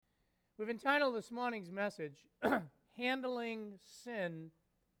We've entitled this morning's message, Handling Sin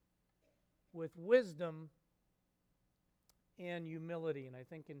with Wisdom and Humility. And I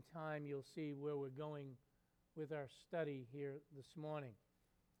think in time you'll see where we're going with our study here this morning.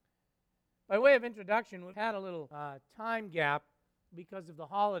 By way of introduction, we've had a little time gap because of the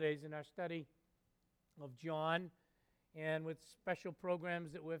holidays in our study of John, and with special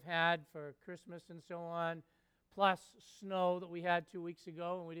programs that we've had for Christmas and so on, plus snow that we had 2 weeks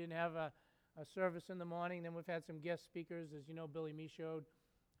ago, and we didn't have a service in the morning. Then we've had some guest speakers. As you know, Billy Michaud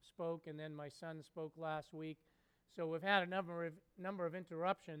spoke, and then my son spoke last week. So we've had a number of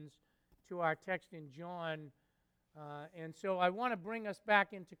interruptions to our text in John, and so I want to bring us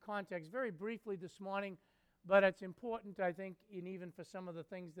back into context very briefly this morning, but it's important, I think, and even for some of the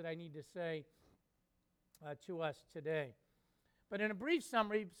things that I need to say to us today. But in a brief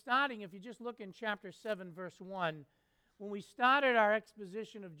summary, starting, if you just look in chapter 7, verse 1, when we started our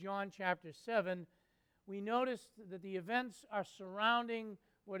exposition of John chapter 7, we noticed that the events are surrounding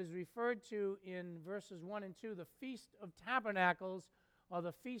what is referred to in verses 1 and 2, the Feast of Tabernacles, or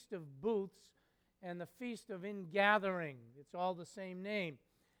the Feast of Booths, and the Feast of Ingathering. It's all the same name.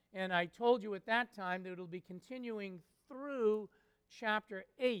 And I told you at that time that it'll be continuing through chapter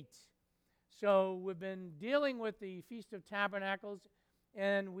 8. So we've been dealing with the Feast of Tabernacles,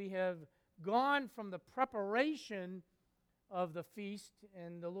 and we have gone from the preparation of the feast,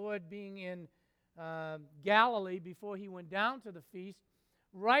 and the Lord being in Galilee before he went down to the feast,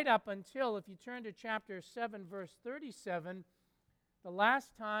 right up until, if you turn to chapter 7, verse 37, the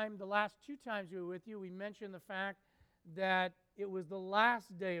last two times we were with you, we mentioned the fact that it was the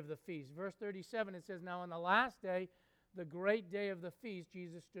last day of the feast. Verse 37, it says, "Now on the last day, the great day of the feast,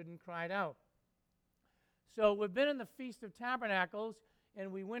 Jesus stood and cried out." So we've been in the Feast of Tabernacles,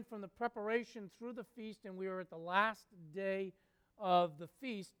 and we went from the preparation through the feast, and we were at the last day of the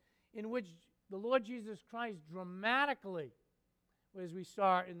feast, in which the Lord Jesus Christ dramatically, as we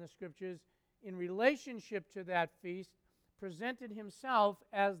saw in the Scriptures, in relationship to that feast, presented himself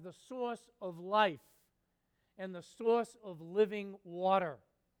as the source of life and the source of living water.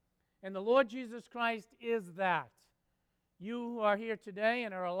 And the Lord Jesus Christ is that. You who are here today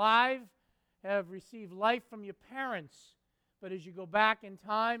and are alive have received life from your parents. But as you go back in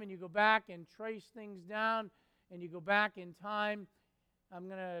time and you go back and trace things down and you go back in time, I'm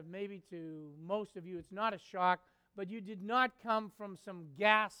going to, maybe to most of you, it's not a shock, but you did not come from some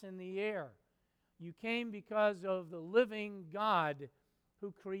gas in the air. You came because of the living God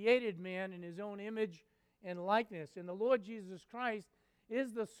who created man in his own image and likeness. And the Lord Jesus Christ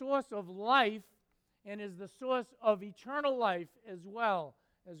is the source of life and is the source of eternal life as well,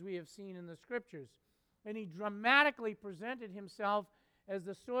 as we have seen in the Scriptures. And he dramatically presented himself as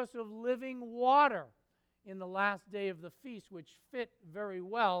the source of living water in the last day of the feast, which fit very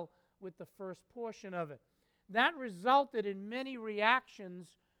well with the first portion of it. That resulted in many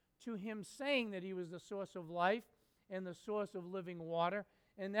reactions to him saying that he was the source of life and the source of living water,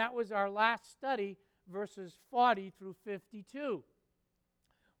 and that was our last study, verses 40 through 52,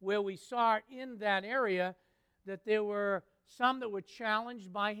 where we saw in that area that there were some that were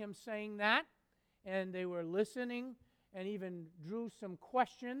challenged by him saying that, and they were listening and even drew some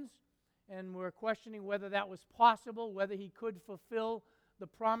questions and were questioning whether that was possible, whether he could fulfill the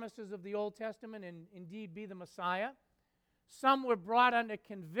promises of the Old Testament and indeed be the Messiah. Some were brought under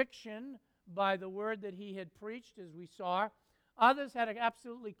conviction by the word that he had preached, as we saw. Others had an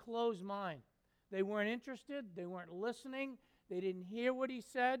absolutely closed mind. They weren't interested, they weren't listening, they didn't hear what he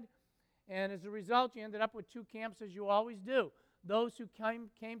said, and as a result, you ended up with two camps, as you always do. Those who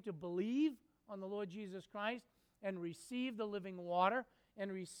came to believe on the Lord Jesus Christ and received the living water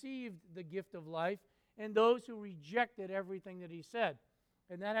and received the gift of life, and those who rejected everything that he said.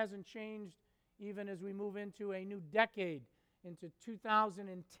 And that hasn't changed even as we move into a new decade, into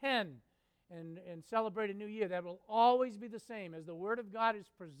 2010, and celebrate a new year. That will always be the same. As the Word of God is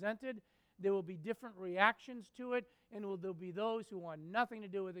presented, there will be different reactions to it, and there'll be those who want nothing to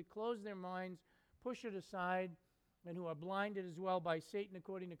do with it, close their minds, push it aside, and who are blinded as well by Satan,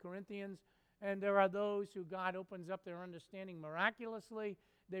 according to Corinthians. And there are those who God opens up their understanding miraculously.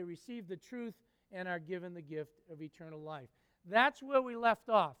 They receive the truth and are given the gift of eternal life. That's where we left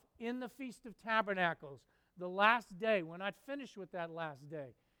off, in the Feast of Tabernacles, the last day. We're not finished with that last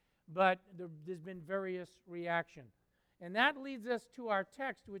day, but there's been various reaction. And that leads us to our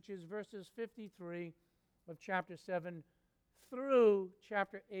text, which is verses 53 of chapter 7 through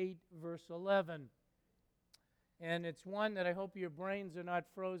chapter 8, verse 11. And it's one that I hope your brains are not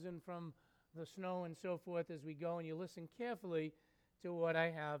frozen from the snow and so forth as we go, and you listen carefully to what I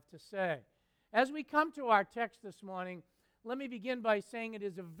have to say. As we come to our text this morning, let me begin by saying it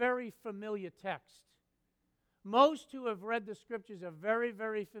is a very familiar text. Most who have read the Scriptures are very,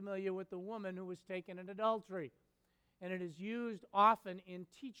 very familiar with the woman who was taken in adultery, and it is used often in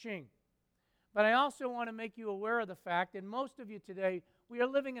teaching. But I also want to make you aware of the fact that most of you today, we are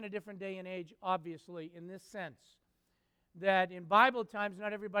living in a different day and age, obviously, in this sense, that in Bible times,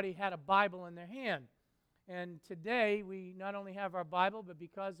 not everybody had a Bible in their hand. And today, we not only have our Bible, but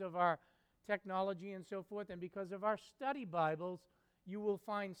because of our technology and so forth, and because of our study Bibles, you will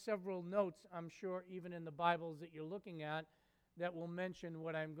find several notes, I'm sure, even in the Bibles that you're looking at, that will mention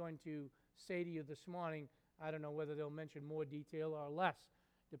what I'm going to say to you this morning. I don't know whether they'll mention more detail or less.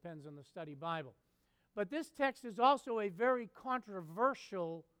 Depends on the study Bible. But this text is also a very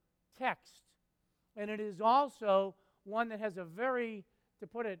controversial text. And it is also one that has a very, to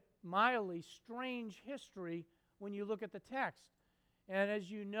put it mildly, strange history when you look at the text. And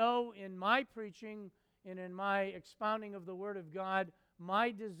as you know, in my preaching and in my expounding of the Word of God,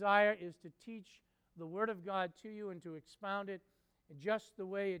 my desire is to teach the Word of God to you and to expound it just the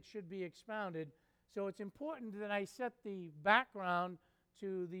way it should be expounded. So it's important that I set the background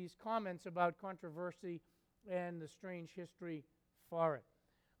to these comments about controversy and the strange history for it.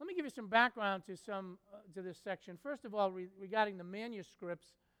 Let me give you some background to this section. First of all, regarding the manuscripts.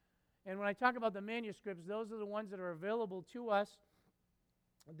 And when I talk about the manuscripts, those are the ones that are available to us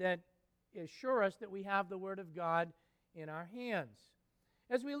that assure us that we have the Word of God in our hands.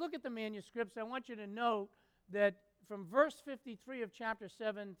 As we look at the manuscripts, I want you to note that from verse 53 of chapter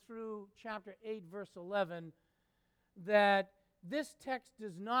 7 through chapter 8, verse 11, that this text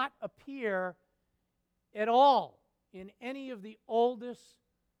does not appear at all in any of the oldest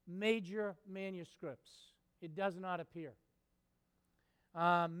major manuscripts. It does not appear.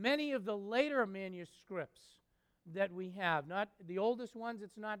 Many of the later manuscripts that we have, not the oldest ones,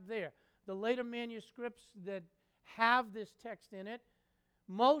 it's not there. The later manuscripts that have this text in it,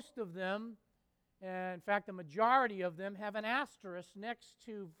 most of them, in fact the majority of them, have an asterisk next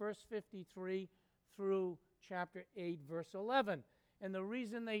to verse 53 through chapter 8, verse 11. And the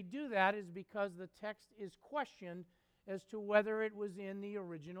reason they do that is because the text is questioned as to whether it was in the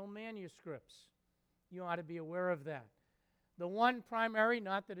original manuscripts. You ought to be aware of that. The one primary,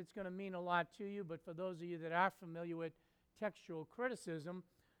 not that it's going to mean a lot to you, but for those of you that are familiar with textual criticism,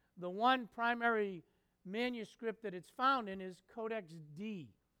 the one primary manuscript that it's found in is Codex D,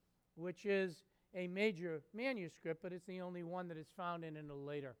 which is a major manuscript, but it's the only one that it's found in a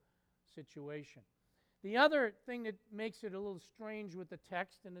later situation. The other thing that makes it a little strange with the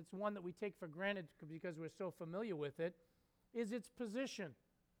text, and it's one that we take for granted because we're so familiar with it, is its position.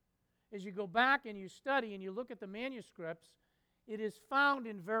 As you go back and you study and you look at the manuscripts, it is found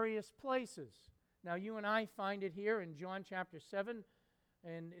in various places. Now, you and I find it here in John chapter 7,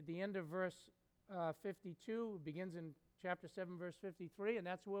 and at the end of verse 52, it begins in chapter 7, verse 53, and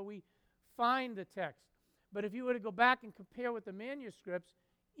that's where we find the text. But if you were to go back and compare with the manuscripts,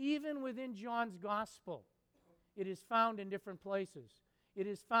 even within John's gospel, it is found in different places. It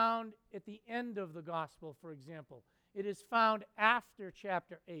is found at the end of the gospel, for example. It is found after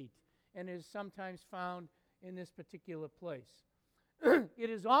chapter 8, and is sometimes found in this particular place. It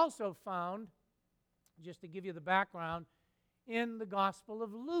is also found, just to give you the background, in the Gospel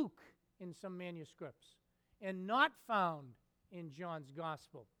of Luke in some manuscripts, and not found in John's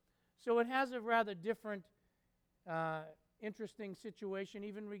Gospel. So it has a rather different, interesting situation,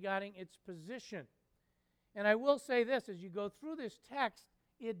 even regarding its position. And I will say this, as you go through this text,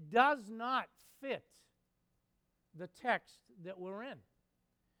 it does not fit the text that we're in,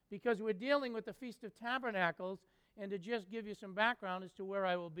 because we're dealing with the Feast of Tabernacles. And to just give you some background as to where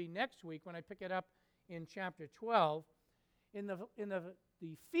I will be next week when I pick it up in chapter 12, in the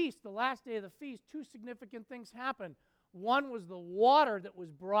feast, the last day of the feast, two significant things happened. One was the water that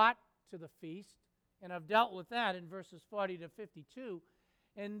was brought to the feast, and I've dealt with that in verses 40 to 52.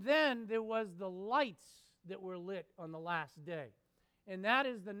 And then there was the lights that were lit on the last day. And that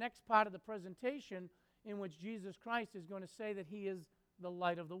is the next part of the presentation in which Jesus Christ is going to say that he is the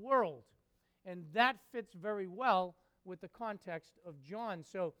light of the world. And that fits very well with the context of John.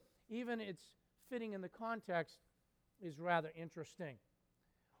 So even its fitting in the context is rather interesting.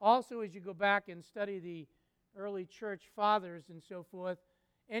 Also, as you go back and study the early church fathers and so forth,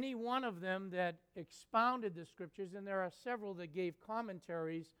 any one of them that expounded the Scriptures, and there are several that gave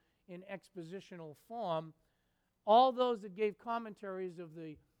commentaries in expositional form, all those that gave commentaries of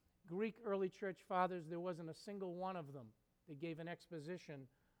the Greek early church fathers, there wasn't a single one of them that gave an exposition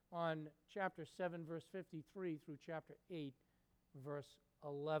on chapter 7, verse 53 through chapter 8, verse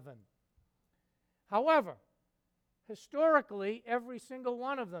 11. However, Historically, every single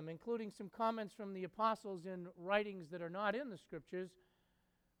one of them, including some comments from the apostles in writings that are not in the Scriptures,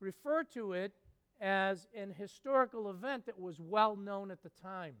 refer to it as an historical event that was well known at the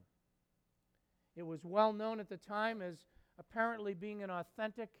time. It was well known at the time as apparently being an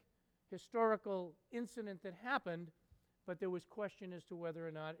authentic historical incident that happened, but there was question as to whether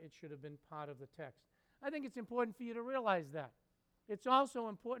or not it should have been part of the text. I think it's important for you to realize that. It's also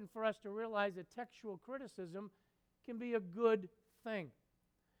important for us to realize that textual criticism can be a good thing.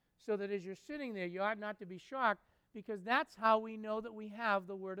 So that as you're sitting there, you ought not to be shocked, because that's how we know that we have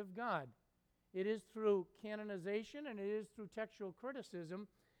the Word of God. It is through canonization and it is through textual criticism,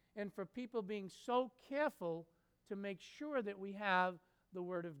 and for people being so careful to make sure that we have the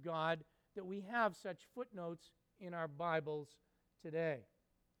Word of God, that we have such footnotes in our Bibles today.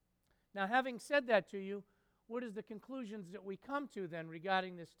 Now, having said that to you, what is the conclusions that we come to then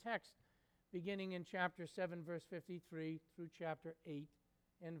regarding this text, beginning in chapter 7, verse 53 through chapter 8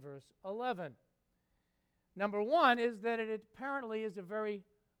 and verse 11? Number one is that it apparently is a very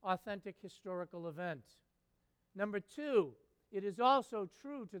authentic historical event. Number two, it is also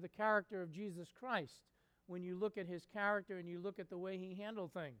true to the character of Jesus Christ when you look at his character and you look at the way he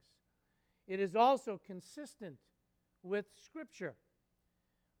handled things. It is also consistent with Scripture.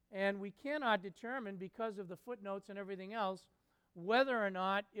 And we cannot determine, because of the footnotes and everything else, whether or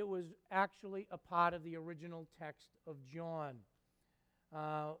not it was actually a part of the original text of John.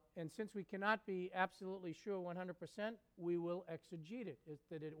 And since we cannot be absolutely sure 100%, we will exegete it,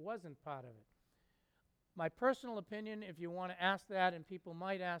 that it wasn't part of it. My personal opinion, if you want to ask that, and people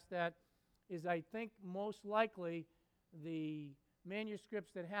might ask that, is I think most likely the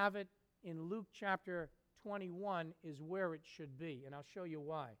manuscripts that have it in Luke chapter 21 is where it should be, and I'll show you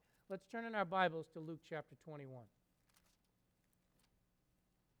why. Let's turn in our Bibles to Luke chapter 21.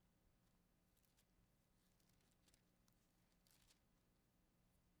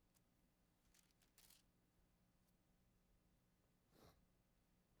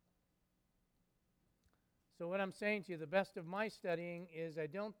 So what I'm saying to you, the best of my studying is I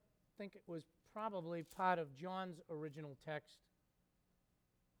don't think it was probably part of John's original text.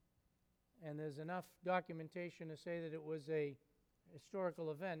 And there's enough documentation to say that it was a historical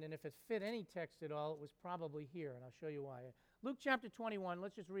event. And if it fit any text at all, it was probably here. And I'll show you why. Luke chapter 21,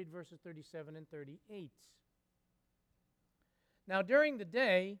 let's just read verses 37 and 38. Now during the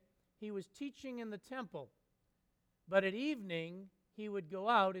day, he was teaching in the temple. But at evening, he would go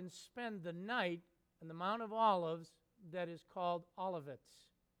out and spend the night on the Mount of Olives that is called Olivets.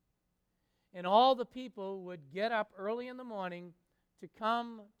 And all the people would get up early in the morning to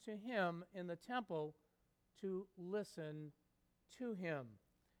come to him in the temple to listen to him.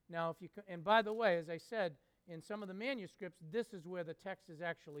 Now, if you and by the way, as I said, in some of the manuscripts, this is where the text is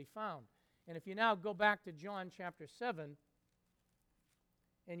actually found. And if you now go back to John chapter 7,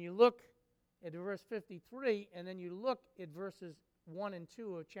 and you look at verse 53, and then you look at verses 1 and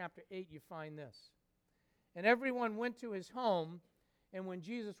 2 of chapter 8, you find this. And everyone went to his home, and when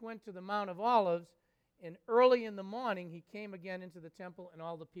Jesus went to the Mount of Olives, and early in the morning he came again into the temple, and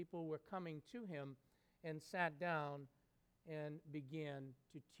all the people were coming to him, and sat down and began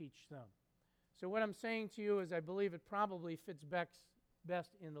to teach them. So what I'm saying to you is I believe it probably fits best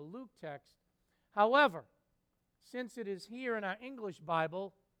in the Luke text. However, since it is here in our English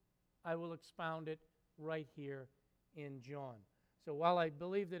Bible, I will expound it right here in John. So while I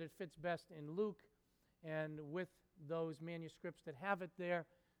believe that it fits best in Luke, and with those manuscripts that have it there,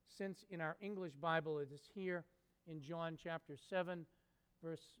 since in our English Bible it is here in John chapter 7,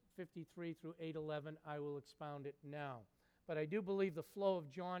 verse 53 through 8:11, I will expound it now. But I do believe the flow of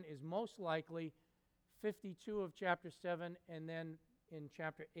John is most likely 52 of chapter 7, and then in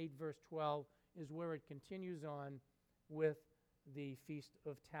chapter 8, verse 12, is where it continues on with the Feast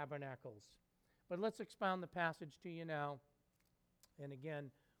of Tabernacles. But let's expound the passage to you now, and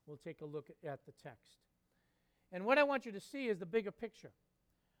again, we'll take a look at the text. And what I want you to see is the bigger picture.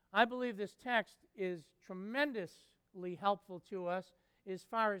 I believe this text is tremendously helpful to us as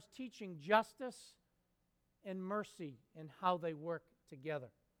far as teaching justice and mercy and how they work together.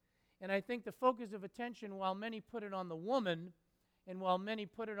 And I think the focus of attention, while many put it on the woman, and while many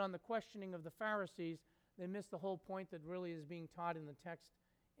put it on the questioning of the Pharisees, they miss the whole point that really is being taught in the text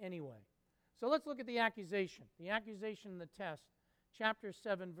anyway. So let's look at the accusation. The accusation in the text, chapter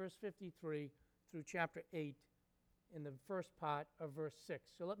 7, verse 53 through chapter 8, in the first part of verse 6.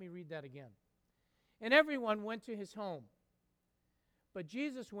 So let me read that again. And everyone went to his home. But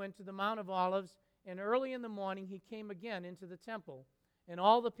Jesus went to the Mount of Olives, and early in the morning he came again into the temple, and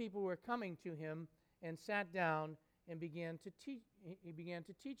all the people were coming to him, and sat down and began to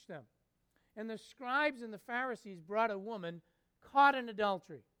teach them. And the scribes and the Pharisees brought a woman caught in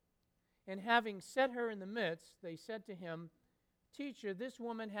adultery. And having set her in the midst, they said to him, Teacher, this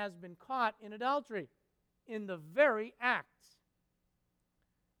woman has been caught in adultery, in the very act.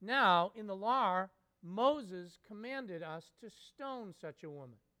 Now, in the law, Moses commanded us to stone such a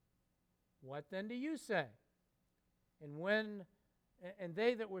woman. What then do you say? And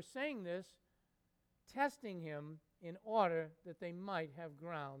they that were saying this, testing him in order that they might have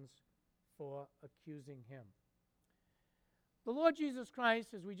grounds for accusing him. The Lord Jesus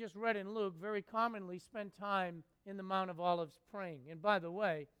Christ, as we just read in Luke, very commonly spent time in the Mount of Olives praying. And by the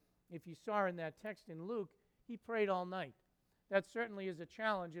way, if you saw in that text in Luke, he prayed all night. That certainly is a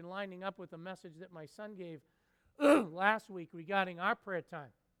challenge in lining up with the message that my son gave last week regarding our prayer time.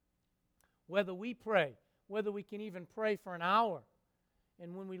 Whether we pray, whether we can even pray for an hour.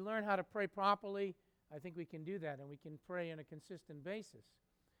 And when we learn how to pray properly, I think we can do that, and we can pray on a consistent basis.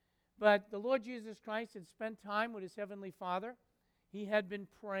 But the Lord Jesus Christ had spent time with his heavenly Father. He had been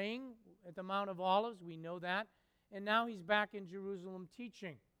praying at the Mount of Olives, we know that, and now he's back in Jerusalem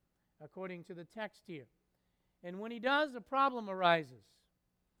teaching, according to the text here. And when he does, a problem arises.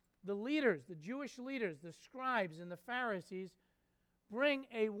 The leaders, the Jewish leaders, the scribes and the Pharisees, bring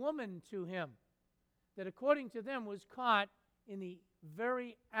a woman to him that, according to them, was caught in the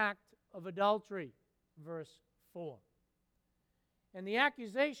very act of adultery, verse 4. And the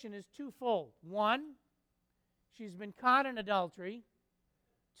accusation is twofold. One, she's been caught in adultery.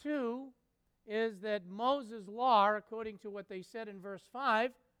 Two, is that Moses' law, according to what they said in verse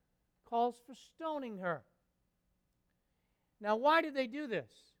 5, calls for stoning her. Now, why did they do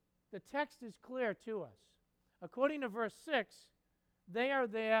this? The text is clear to us. According to verse 6, they are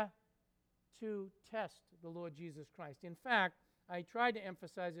there to test the Lord Jesus Christ. In fact, I tried to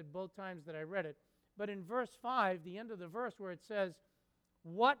emphasize it both times that I read it, but in verse 5, the end of the verse where it says,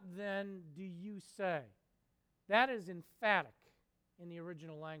 What then do you say? That is emphatic in the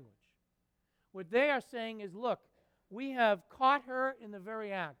original language. What they are saying is, look, we have caught her in the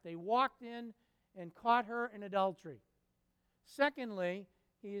very act. They walked in and caught her in adultery. Secondly,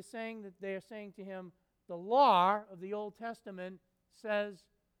 he is saying that they are saying to him, the law of the Old Testament says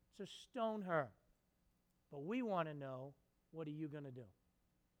to stone her. But we want to know, what are you going to do?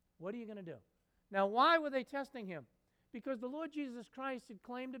 What are you going to do? Now, why were they testing him? Because the Lord Jesus Christ had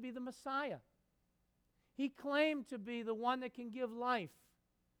claimed to be the Messiah. He claimed to be the one that can give life.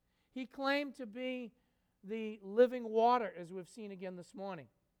 He claimed to be the living water, as we've seen again this morning.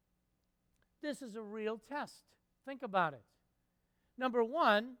 This is a real test. Think about it. Number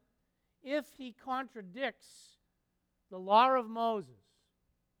one, if he contradicts the law of Moses,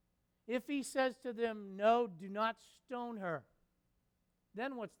 if he says to them, no, do not stone her,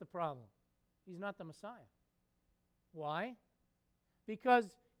 then what's the problem? He's not the Messiah. Why? Because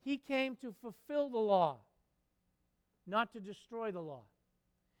he came to fulfill the law, not to destroy the law.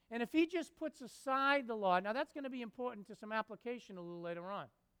 And if he just puts aside the law, now that's going to be important to some application a little later on.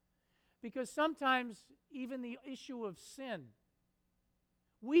 Because sometimes even the issue of sin,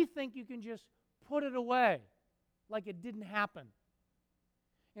 we think you can just put it away like it didn't happen.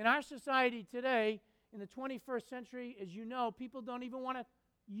 In our society today, in the 21st century, as you know, people don't even want to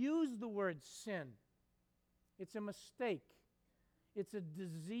use the word sin. It's a mistake. It's a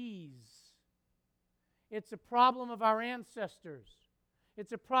disease. It's a problem of our ancestors.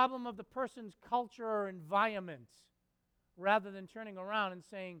 It's a problem of the person's culture or environment, rather than turning around and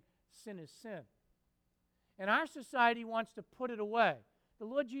saying sin is sin. And our society wants to put it away. The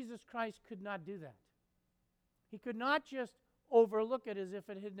Lord Jesus Christ could not do that. He could not just overlook it as if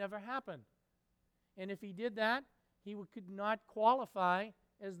it had never happened. And if he did that, he could not qualify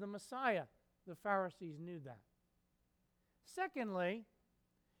as the Messiah. The Pharisees knew that. Secondly,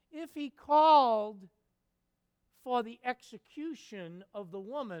 if he called for the execution of the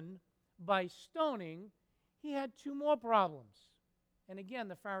woman by stoning, he had two more problems. And again,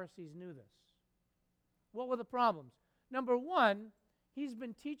 the Pharisees knew this. What were the problems? Number one, he's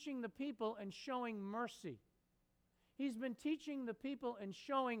been teaching the people and showing mercy. He's been teaching the people and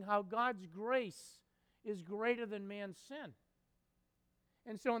showing how God's grace is greater than man's sin.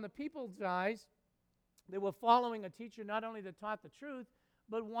 And so in the people's eyes, they were following a teacher not only that taught the truth,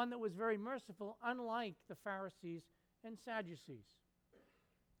 but one that was very merciful, unlike the Pharisees and Sadducees.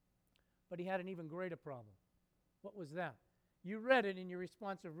 But he had an even greater problem. What was that? You read it in your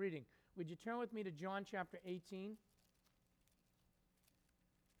responsive reading. Would you turn with me to John chapter 18?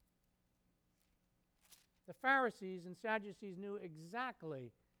 The Pharisees and Sadducees knew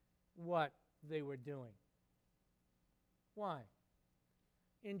exactly what they were doing. Why?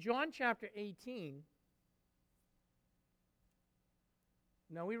 In John chapter 18,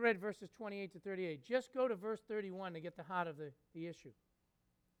 Now, we read verses 28 to 38. Just go to verse 31 to get the heart of the issue.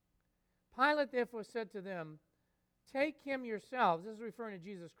 Pilate therefore said to them, "Take him yourselves." This is referring to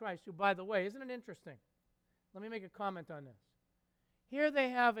Jesus Christ, who, by the way, isn't it interesting? Let me make a comment on this. Here they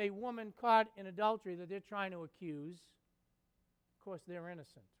have a woman caught in adultery that they're trying to accuse. Of course, they're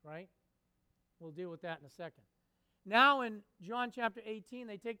innocent, right? We'll deal with that in a second. Now in John chapter 18,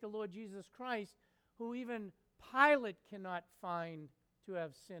 they take the Lord Jesus Christ, who even Pilate cannot find to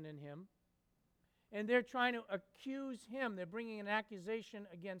have sin in him, and they're trying to accuse him. They're bringing an accusation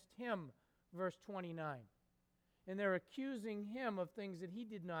against him, verse 29. And they're accusing him of things that he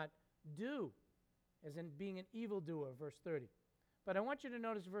did not do, as in being an evildoer, verse 30. But I want you to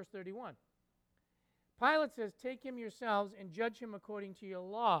notice verse 31. Pilate says, "Take him yourselves and judge him according to your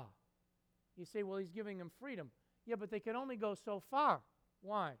law." You say, well, he's giving them freedom. Yeah, but they can only go so far.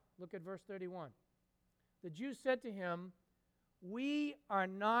 Why? Look at verse 31. The Jews said to him, "We are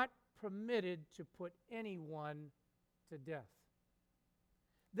not permitted to put anyone to death."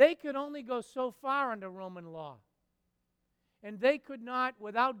 They could only go so far under Roman law. And they could not,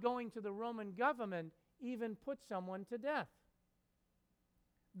 without going to the Roman government, even put someone to death.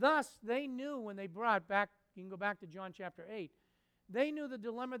 Thus, they knew when they brought back, you can go back to John chapter 8, they knew the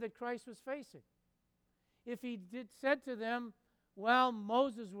dilemma that Christ was facing. If he said to them, well,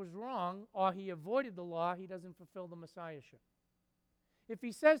 Moses was wrong, or he avoided the law, he doesn't fulfill the Messiahship. If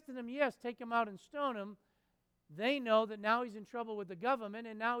he says to them, yes, take him out and stone him, they know that now he's in trouble with the government,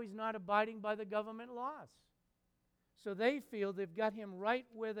 and now he's not abiding by the government laws. So they feel they've got him right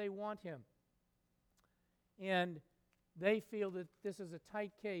where they want him. And they feel that this is a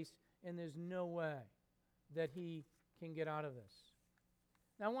tight case, and there's no way that he can get out of this.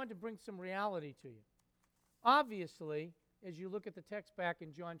 Now, I want to bring some reality to you. Obviously, as you look at the text back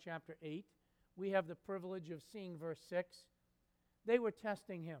in John chapter 8, we have the privilege of seeing verse 6. They were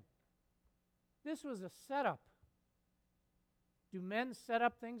testing him. This was a setup. Do men set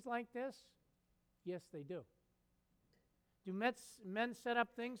up things like this? Yes, they do. Do men set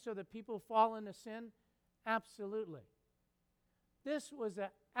up things so that people fall into sin? Absolutely. This was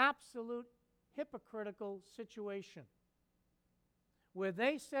an absolute hypocritical situation where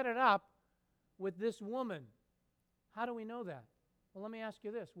they set it up with this woman. How do we know that? Well, let me ask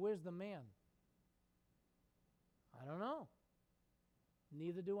you this. Where's the man? I don't know.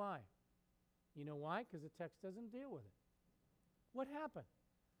 Neither do I. You know why? Because the text doesn't deal with it. What happened?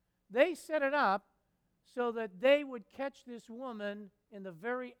 They set it up so that they would catch this woman in the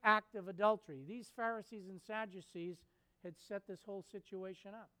very act of adultery. These Pharisees and Sadducees had set this whole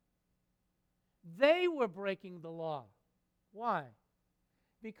situation up. They were breaking the law. Why?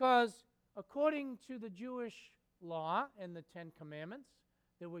 Because according to the Jewish law and the Ten Commandments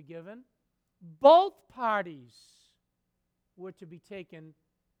that were given, both parties were to be taken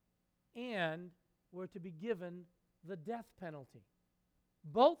and were to be given the death penalty.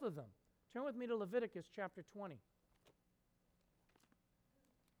 Both of them. Turn with me to Leviticus chapter 20.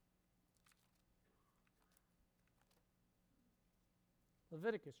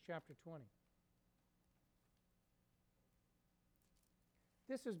 Leviticus chapter 20.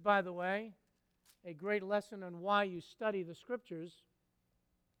 This is, by the way, a great lesson on why you study the Scriptures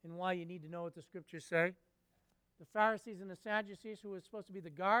and why you need to know what the Scriptures say. The Pharisees and the Sadducees, who were supposed to be the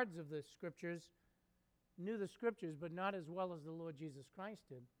guards of the Scriptures, knew the Scriptures, but not as well as the Lord Jesus Christ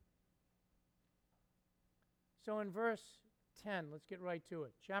did. So in verse 10, let's get right to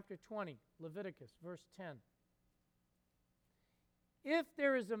it. Chapter 20, Leviticus, verse 10. If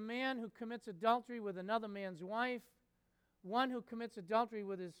there is a man who commits adultery with another man's wife, one who commits adultery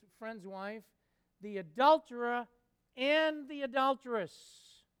with his friend's wife, the adulterer and the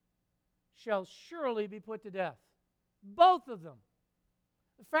adulteress shall surely be put to death. Both of them.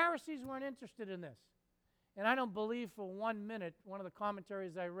 The Pharisees weren't interested in this. And I don't believe for 1 minute, one of the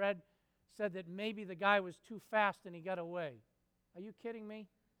commentaries I read said that maybe the guy was too fast and he got away. Are you kidding me?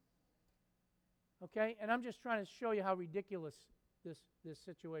 Okay? And I'm just trying to show you how ridiculous this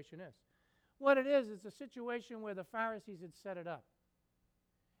situation is. What it is, it's a situation where the Pharisees had set it up.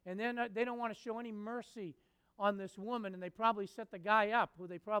 And they don't want to show any mercy on this woman, and they probably set the guy up who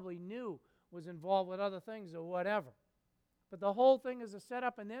they probably knew was involved with other things or whatever. But the whole thing is a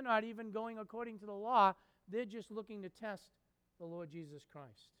setup, and they're not even going according to the law. They're just looking to test the Lord Jesus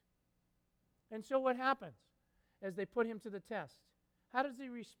Christ. And so what happens as they put him to the test? How does he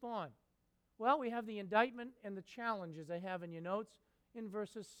respond? Well, we have the indictment and the challenge, as I have in your notes, in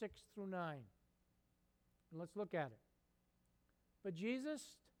verses 6 through 9. And let's look at it. But Jesus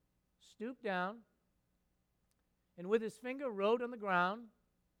stooped down and with his finger wrote on the ground.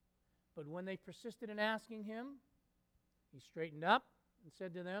 But when they persisted in asking him, he straightened up and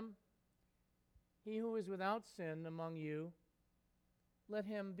said to them, "He who is without sin among you, let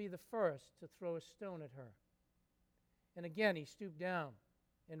him be the first to throw a stone at her." And again he stooped down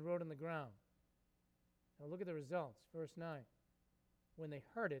and wrote on the ground. Now look at the results. Verse 9. When they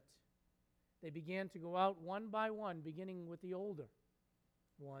heard it, they began to go out one by one, beginning with the older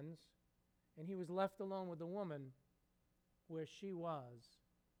ones, and he was left alone with the woman where she was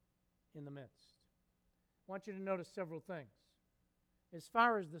in the midst. I want you to notice several things. As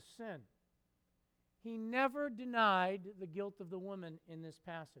far as the sin, he never denied the guilt of the woman in this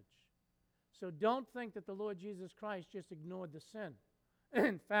passage. So don't think that the Lord Jesus Christ just ignored the sin.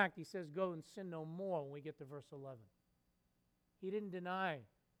 In fact, he says, "Go and sin no more," when we get to verse 11. He didn't deny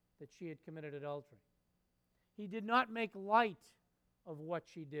that she had committed adultery. He did not make light of what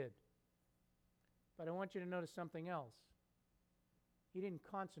she did. But I want you to notice something else. He didn't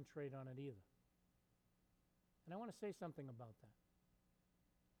concentrate on it either. And I want to say something about that.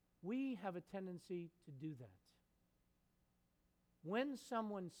 We have a tendency to do that. When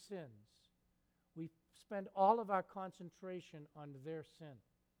someone sins, we spend all of our concentration on their sin.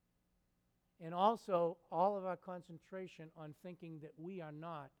 And also all of our concentration on thinking that we are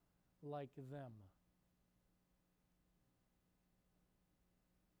not like them.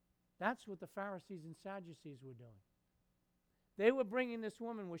 That's what the Pharisees and Sadducees were doing. They were bringing this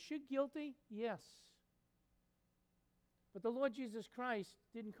woman. Was she guilty? Yes. But the Lord Jesus Christ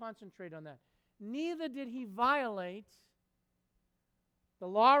didn't concentrate on that. Neither did he violate the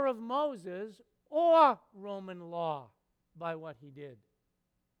law of Moses or Roman law by what he did.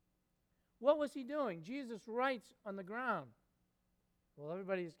 What was he doing? Jesus writes on the ground. Well,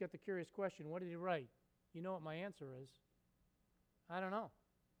 everybody's got the curious question, what did he write? You know what my answer is. I don't know.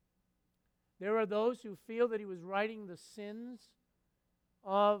 There are those who feel that he was writing the sins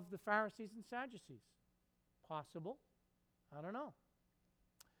of the Pharisees and Sadducees. Possible. I don't know.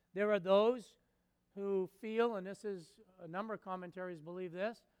 There are those who feel, and this is a number of commentaries believe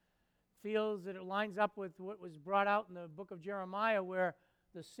this, feels that it lines up with what was brought out in the book of Jeremiah, where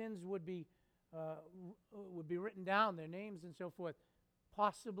the sins would be written down, their names and so forth.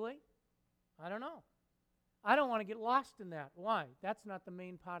 Possibly. I don't know. I don't want to get lost in that. Why? That's not the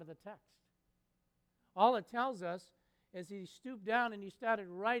main part of the text. All it tells us is he stooped down and he started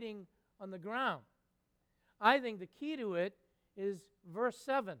writing on the ground. I think the key to it is verse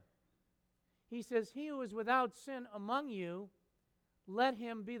 7. He says, "He who is without sin among you, let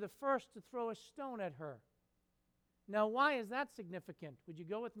him be the first to throw a stone at her." Now, why is that significant? Would you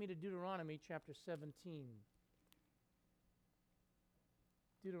go with me to Deuteronomy chapter 17?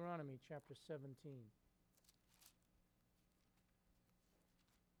 Deuteronomy chapter 17.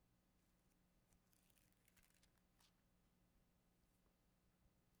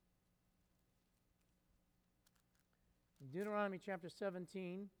 In Deuteronomy chapter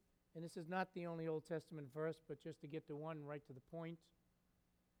 17, and this is not the only Old Testament verse, but just to get to one right to the point.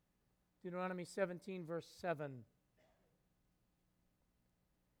 Deuteronomy 17, verse 7.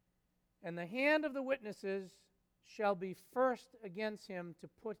 "And the hand of the witnesses shall be first against him to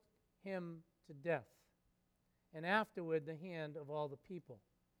put him to death, and afterward the hand of all the people.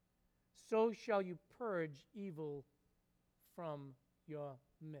 So shall you purge evil from your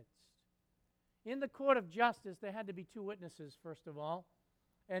midst." In the court of justice, there had to be two witnesses, first of all.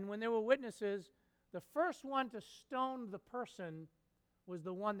 And when there were witnesses, the first one to stone the person was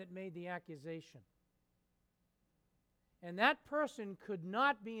the one that made the accusation. And that person could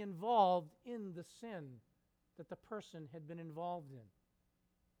not be involved in the sin that the person had been involved in.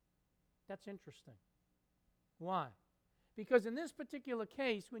 That's interesting. Why? Because in this particular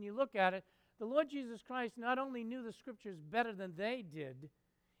case, when you look at it, the Lord Jesus Christ not only knew the Scriptures better than they did,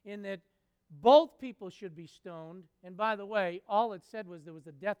 in that both people should be stoned, and by the way, all it said was there was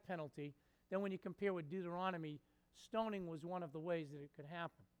a death penalty. Then when you compare with Deuteronomy, stoning was one of the ways that it could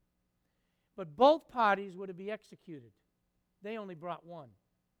happen. But both parties were to be executed. They only brought one.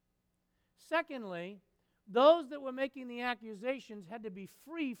 Secondly, those that were making the accusations had to be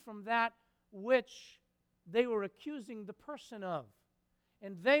free from that which they were accusing the person of.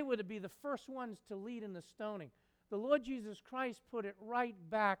 And they were to be the first ones to lead in the stoning. The Lord Jesus Christ put it right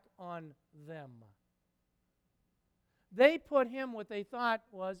back on them. They put him, what they thought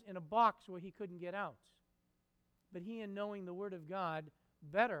was, in a box where he couldn't get out. But he, in knowing the Word of God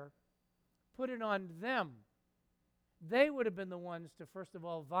better, put it on them. They would have been the ones to, first of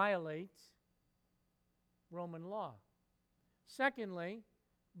all, violate Roman law. Secondly,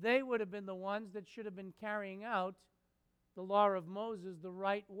 they would have been the ones that should have been carrying out the law of Moses the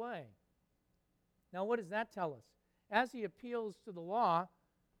right way. Now, what does that tell us? As he appeals to the law,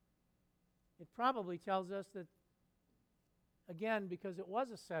 it probably tells us that again, because it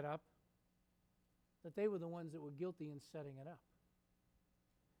was a setup, that they were the ones that were guilty in setting it up.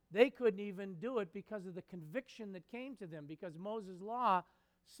 They couldn't even do it because of the conviction that came to them, because Moses' law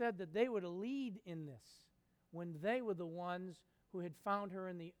said that they were to lead in this when they were the ones who had found her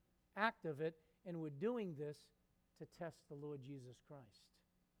in the act of it and were doing this to test the Lord Jesus Christ,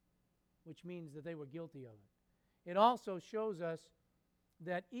 which means that they were guilty of it. It also shows us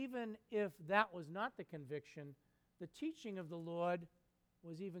that even if that was not the conviction, the teaching of the Lord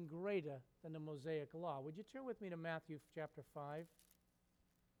was even greater than the Mosaic law. Would you turn with me to Matthew chapter 5?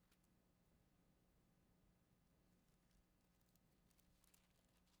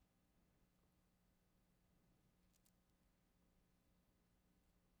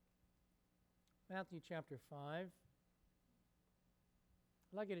 Matthew chapter 5.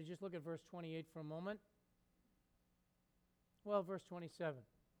 I'd like you to just look at verse 28 for a moment. Well, verse 27.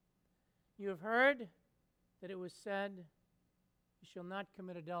 You have heard that it was said, you shall not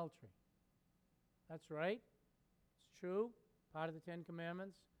commit adultery. That's right. It's true. Part of the Ten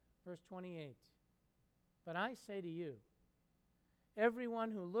Commandments. Verse 28. But I say to you,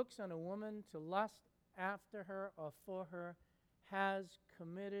 everyone who looks on a woman to lust after her or for her has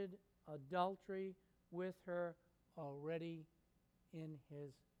committed adultery with her already in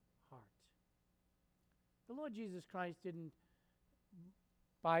his heart. The Lord Jesus Christ didn't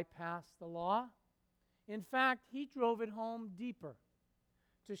bypass the law. In fact, he drove it home deeper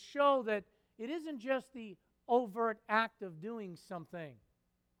to show that it isn't just the overt act of doing something.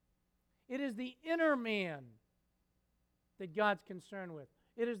 It is the inner man that God's concerned with.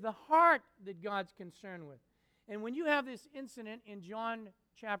 It is the heart that God's concerned with. And when you have this incident in John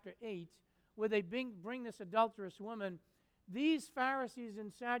chapter 8, where they bring this adulterous woman, these Pharisees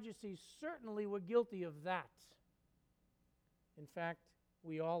and Sadducees certainly were guilty of that. In fact,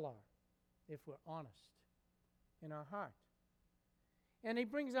 we all are, if we're honest in our heart. And he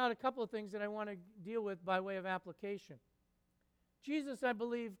brings out a couple of things that I want to deal with by way of application. Jesus, I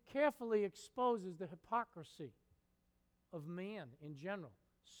believe, carefully exposes the hypocrisy of man in general,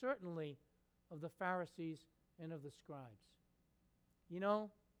 certainly of the Pharisees and of the scribes. You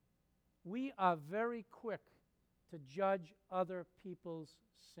know, we are very quick to judge other people's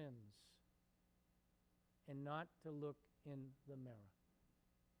sins and not to look in the mirror.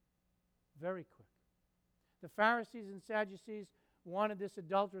 Very quick. The Pharisees and Sadducees wanted this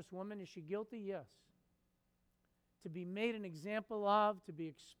adulterous woman. Is she guilty? Yes. To be made an example of, to be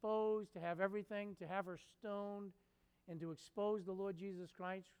exposed, to have everything, to have her stoned, and to expose the Lord Jesus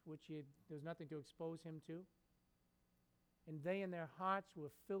Christ, which there's nothing to expose him to. And they in their hearts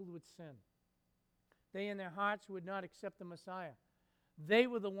were filled with sin. They in their hearts would not accept the Messiah. They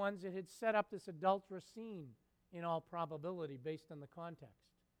were the ones that had set up this adulterous scene, in all probability, based on the context.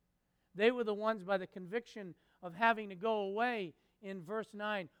 They were the ones, by the conviction of having to go away in verse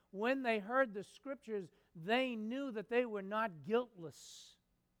 9, when they heard the scriptures, they knew that they were not guiltless.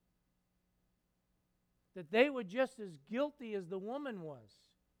 That they were just as guilty as the woman was.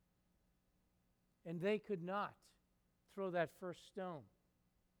 And they could not throw that first stone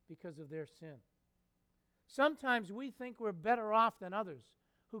because of their sin. Sometimes we think we're better off than others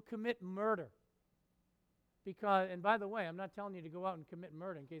who commit murder. Because, and by the way, I'm not telling you to go out and commit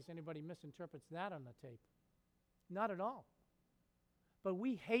murder in case anybody misinterprets that on the tape. Not at all. But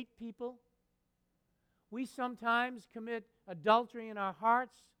we hate people. We sometimes commit adultery in our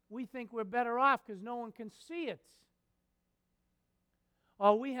hearts. We think we're better off because no one can see it.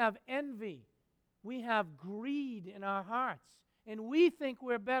 Or we have envy. We have greed in our hearts. And we think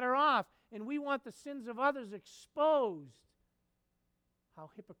we're better off. And we want the sins of others exposed.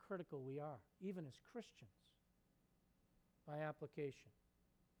 How hypocritical we are, even as Christians, by application.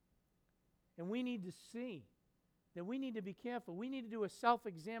 And we need to see that we need to be careful. We need to do a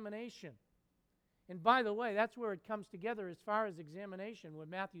self-examination. And by the way, that's where it comes together as far as examination, where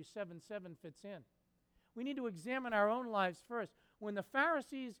Matthew 7:7 fits in. We need to examine our own lives first. When the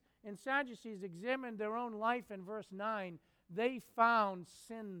Pharisees and Sadducees examined their own life in verse 9, they found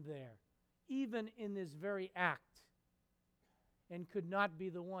sin there, even in this very act, and could not be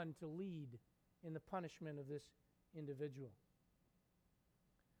the one to lead in the punishment of this individual.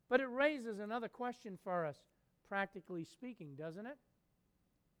 But it raises another question for us, practically speaking, doesn't it?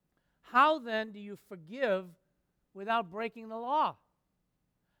 How then do you forgive without breaking the law?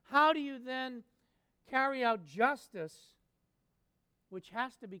 How do you then carry out justice, which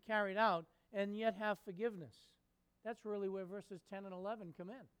has to be carried out, and yet have forgiveness? That's really where verses 10 and 11 come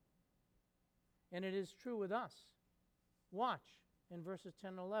in. And it is true with us. Watch in verses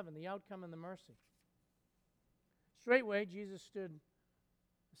 10 and 11, the outcome and the mercy. Straightway, Jesus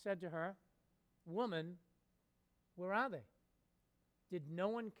said to her, Woman, where are they? Did no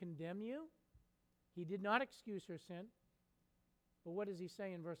one condemn you? He did not excuse her sin. But what does he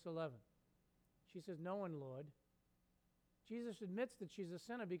say in verse 11? She says, no one, Lord. Jesus admits that she's a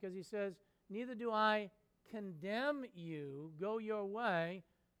sinner because he says, neither do I condemn you. Go your way.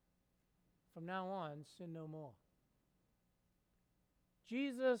 From now on, sin no more.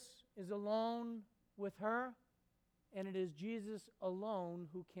 Jesus is alone with her, and it is Jesus alone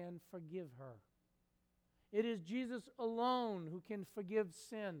who can forgive her. It is Jesus alone who can forgive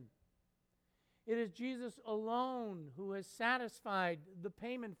sin. It is Jesus alone who has satisfied the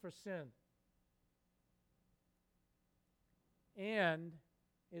payment for sin. And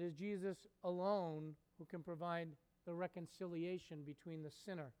it is Jesus alone who can provide the reconciliation between the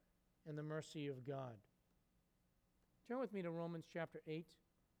sinner and the mercy of God. Turn with me to Romans chapter 8.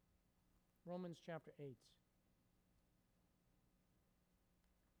 Romans chapter 8.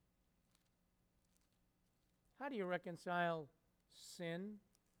 How do you reconcile sin,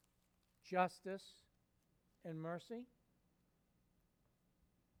 justice, and mercy?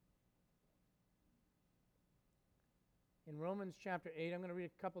 In Romans chapter 8, I'm going to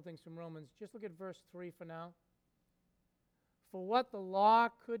read a couple things from Romans. Just look at verse 3 for now. For what the law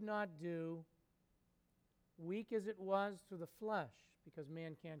could not do, weak as it was through the flesh, because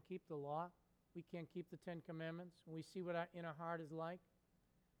man can't keep the law. We can't keep the Ten Commandments. And we see what our inner heart is like.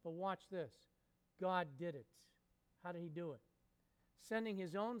 But watch this. God did it. How did he do it? Sending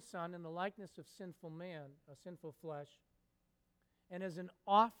his own Son in the likeness of sinful man, a sinful flesh, and as an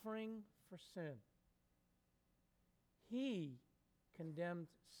offering for sin. He condemned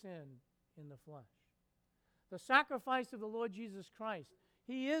sin in the flesh. The sacrifice of the Lord Jesus Christ.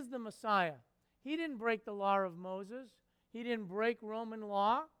 He is the Messiah. He didn't break the law of Moses. He didn't break Roman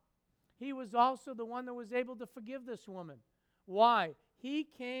law. He was also the one that was able to forgive this woman. Why? He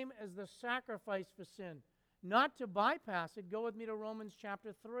came as the sacrifice for sin, not to bypass it. Go with me to Romans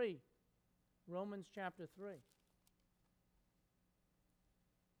chapter 3. Romans chapter 3.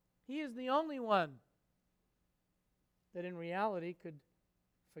 He is the only one that in reality could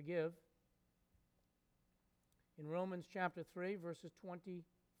forgive. In Romans chapter 3, verses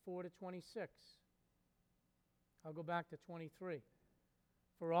 24 to 26. I'll go back to 23.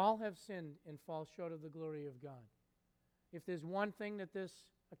 For all have sinned and fall short of the glory of God. If there's one thing that this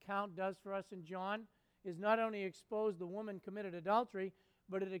account does for us in John, is not only expose the woman committed adultery,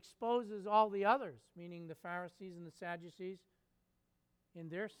 but it exposes all the others, meaning the Pharisees and the Sadducees, in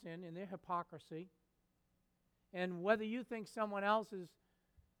their sin, in their hypocrisy. And whether you think someone else has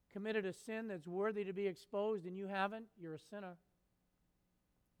committed a sin that's worthy to be exposed and you haven't, you're a sinner.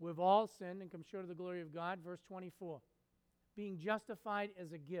 We've all sinned and come short of the glory of God. Verse 24. Being justified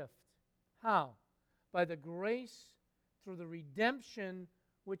as a gift. How? By the grace through the redemption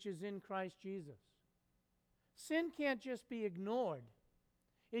which is in Christ Jesus. Sin can't just be ignored.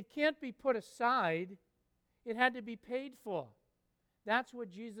 It can't be put aside. It had to be paid for. That's what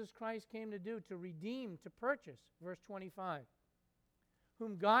Jesus Christ came to do, to redeem, to purchase. Verse 25.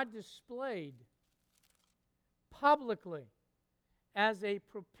 Whom God displayed publicly as a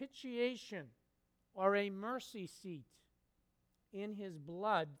propitiation or a mercy seat in his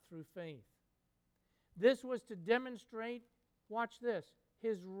blood through faith. This was to demonstrate, watch this,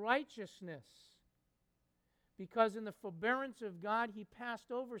 his righteousness. Because in the forbearance of God, he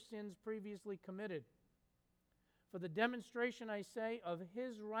passed over sins previously committed. For the demonstration, I say, of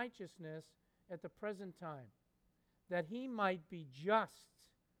his righteousness at the present time, that he might be just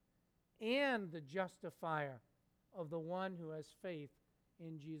and the justifier of the one who has faith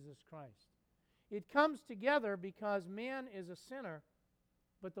in Jesus Christ. It comes together because man is a sinner,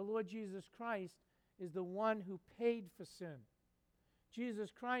 but the Lord Jesus Christ is the one who paid for sin.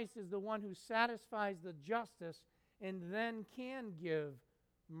 Jesus Christ is the one who satisfies the justice and then can give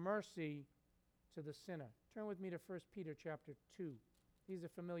mercy to the sinner. Turn with me to 1 Peter chapter 2. These are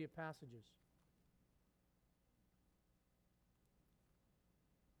familiar passages.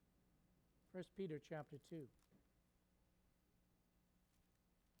 1 Peter chapter 2.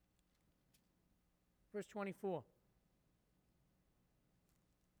 Verse 24.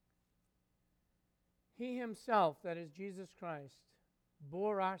 He himself, that is Jesus Christ,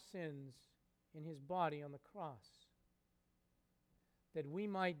 bore our sins in his body on the cross, that we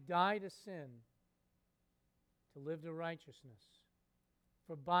might die to sin, to live to righteousness.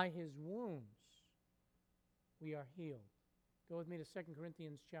 For by his wounds we are healed. Go with me to 2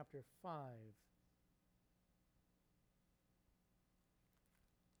 Corinthians chapter 5.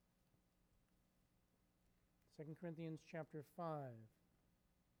 2 Corinthians chapter 5.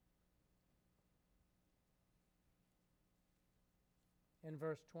 And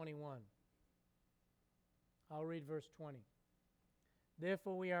verse 21. I'll read verse 20.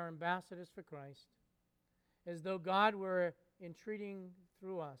 Therefore, we are ambassadors for Christ, as though God were entreating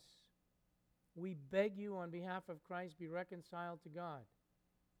through us. We beg you on behalf of Christ, be reconciled to God.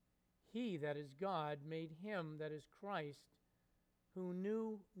 He, that is God, made him, that is Christ, who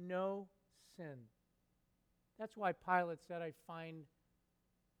knew no sin. That's why Pilate said, I find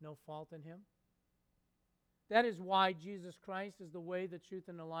no fault in him. That is why Jesus Christ is the way, the truth,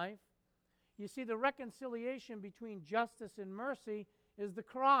 and the life. You see, the reconciliation between justice and mercy is the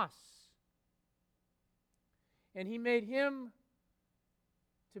cross. And he made him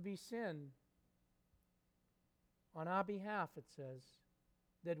to be sin on our behalf, it says,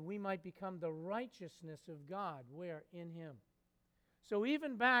 that we might become the righteousness of God. Where? In him. So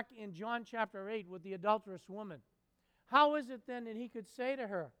even back in John chapter 8 with the adulterous woman, how is it then that he could say to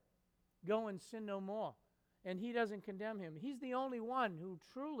her, go and sin no more? And he doesn't condemn him. He's the only one who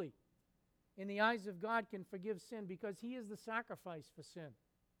truly, in the eyes of God, can forgive sin because he is the sacrifice for sin.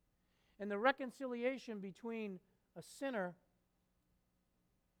 And the reconciliation between a sinner,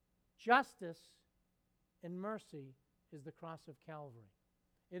 justice, and mercy is the cross of Calvary.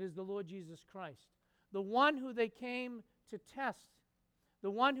 It is the Lord Jesus Christ, the one who they came to test, the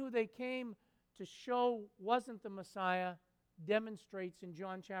one who they came to show wasn't the Messiah, demonstrates in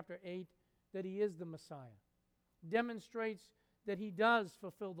John chapter 8 that he is the Messiah, demonstrates that he does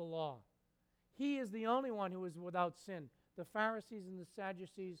fulfill the law. He is the only one who is without sin. The Pharisees and the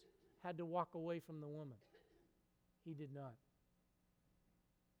Sadducees had to walk away from the woman. He did not.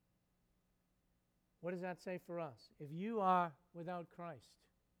 What does that say for us? If you are without Christ,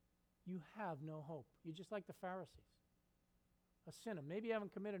 you have no hope. You're just like the Pharisees, a sinner. Maybe you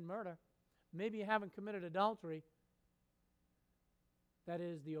haven't committed murder. Maybe you haven't committed adultery. That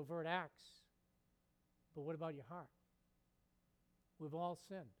is the overt acts. But what about your heart? We've all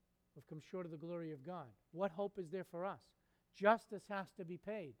sinned. We've come short of the glory of God. What hope is there for us? Justice has to be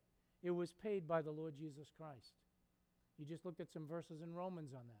paid. It was paid by the Lord Jesus Christ. You just looked at some verses in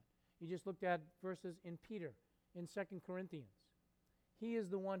Romans on that. You just looked at verses in Peter, in 2 Corinthians. He is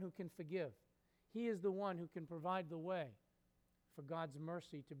the one who can forgive. He is the one who can provide the way for God's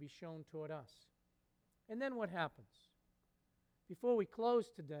mercy to be shown toward us. And then what happens? Before we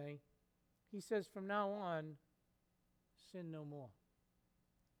close today, he says, from now on, sin no more.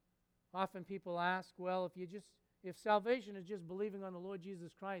 Often people ask, well, if salvation is just believing on the Lord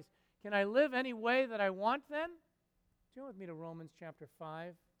Jesus Christ, can I live any way that I want then? Turn with me to Romans chapter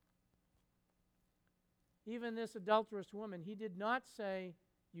 5. Even this adulterous woman, he did not say,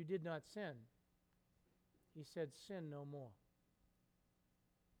 you did not sin. He said, sin no more.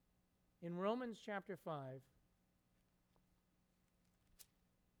 In Romans chapter 5,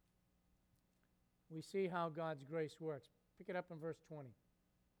 we see how God's grace works. Pick it up in verse 20.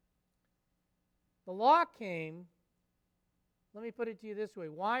 The law came, let me put it to you this way.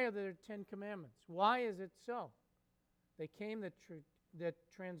 Why are there 10 commandments? Why is it so? They came that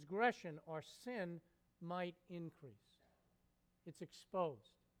transgression or sin might increase. It's exposed.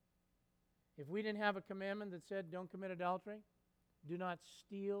 If we didn't have a commandment that said don't commit adultery, do not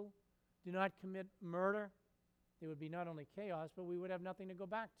steal, do not commit murder, there would be not only chaos, but we would have nothing to go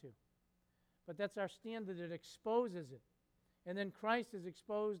back to. But that's our standard. It exposes it. And then Christ has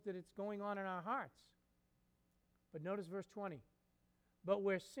exposed that it's going on in our hearts. But notice verse 20. But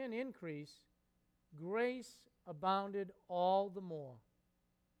where sin increased, grace abounded all the more.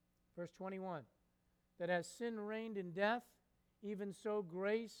 Verse 21. That as sin reigned in death, even so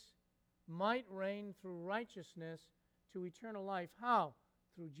grace might reign through righteousness to eternal life. How?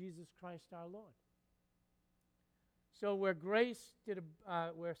 Through Jesus Christ our Lord. So where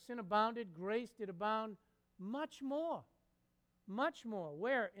sin abounded, grace did abound much more. Much more.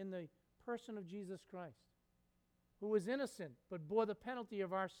 Where? In the person of Jesus Christ, who was innocent but bore the penalty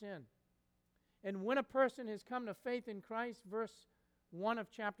of our sin. And when a person has come to faith in Christ, verse 1 of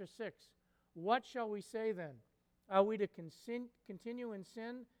chapter 6, what shall we say then? Are we to continue in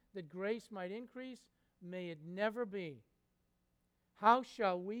sin that grace might increase? May it never be. How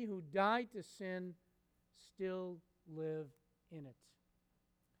shall we who died to sin still live in it?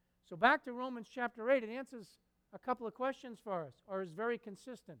 So back to Romans chapter 8, it answers a couple of questions for us, or is very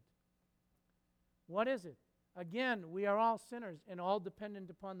consistent. What is it? Again, we are all sinners and all dependent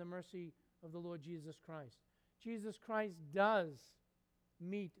upon the mercy of the Lord Jesus Christ. Jesus Christ does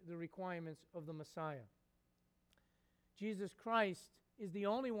meet the requirements of the Messiah. Jesus Christ is the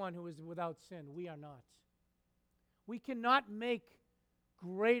only one who is without sin. We are not. We cannot make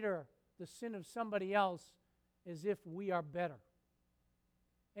greater the sin of somebody else as if we are better.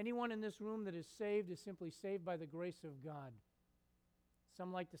 Anyone in this room that is saved is simply saved by the grace of God.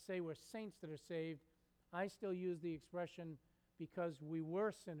 Some like to say we're saints that are saved. I still use the expression because we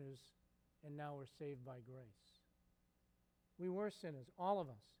were sinners and now we're saved by grace. We were sinners, all of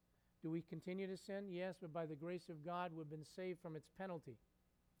us. Do we continue to sin? Yes, but by the grace of God, we've been saved from its penalty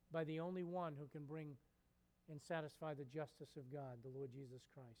by the only one who can bring and satisfy the justice of God, the Lord Jesus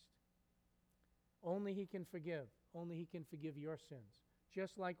Christ. Only He can forgive. Only He can forgive your sins,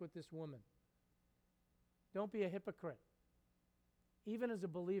 just like with this woman. Don't be a hypocrite. Even as a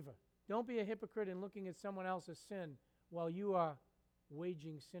believer, don't be a hypocrite in looking at someone else's sin while you are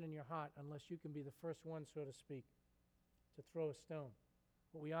waging sin in your heart, unless you can be the first one, so to speak, to throw a stone.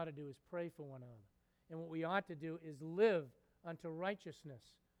 What we ought to do is pray for one another. And what we ought to do is live unto righteousness,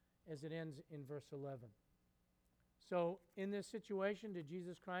 as it ends in verse 11. So, in this situation, did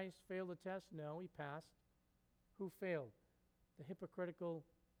Jesus Christ fail the test? No, He passed. Who failed? The hypocritical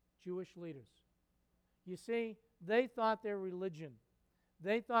Jewish leaders. You see, they thought their religion,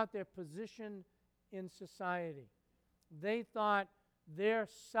 they thought their position in society, they thought their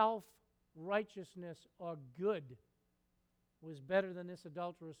self-righteousness or good was better than this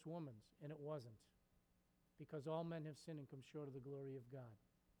adulterous woman's, and it wasn't, because all men have sinned and come short of the glory of God.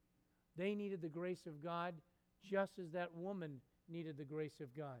 They needed the grace of God just as that woman needed the grace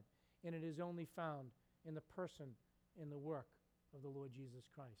of God, and it is only found in the person and the work of the Lord Jesus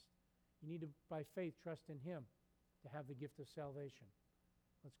Christ. You need to, by faith, trust in Him to have the gift of salvation.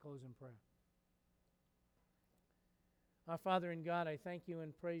 Let's close in prayer. Our Father in God, I thank You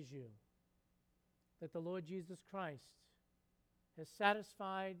and praise You that the Lord Jesus Christ has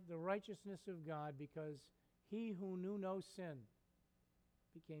satisfied the righteousness of God, because He who knew no sin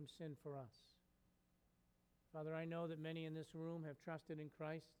became sin for us. Father, I know that many in this room have trusted in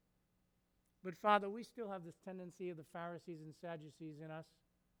Christ, but Father, we still have this tendency of the Pharisees and Sadducees in us.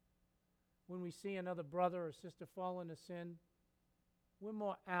 When we see another brother or sister fall into sin, we're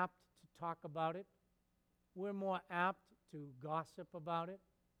more apt to talk about it. We're more apt to gossip about it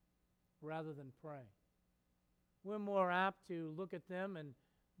rather than pray. We're more apt to look at them and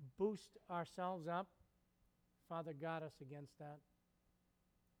boost ourselves up. Father, guard us against that.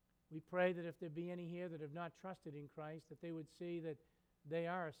 We pray that if there be any here that have not trusted in Christ, that they would see that they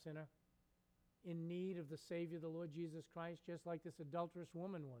are a sinner in need of the Savior, the Lord Jesus Christ, just like this adulterous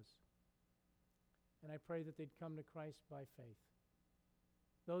woman was. And I pray that they'd come to Christ by faith.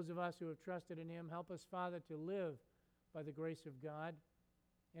 Those of us who have trusted in Him, help us, Father, to live by the grace of God,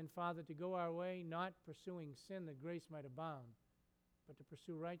 and, Father, to go our way, not pursuing sin that grace might abound, but to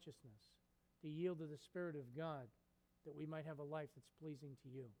pursue righteousness, to yield to the Spirit of God, that we might have a life that's pleasing to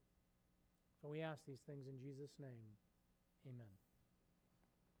You. For we ask these things in Jesus' name. Amen.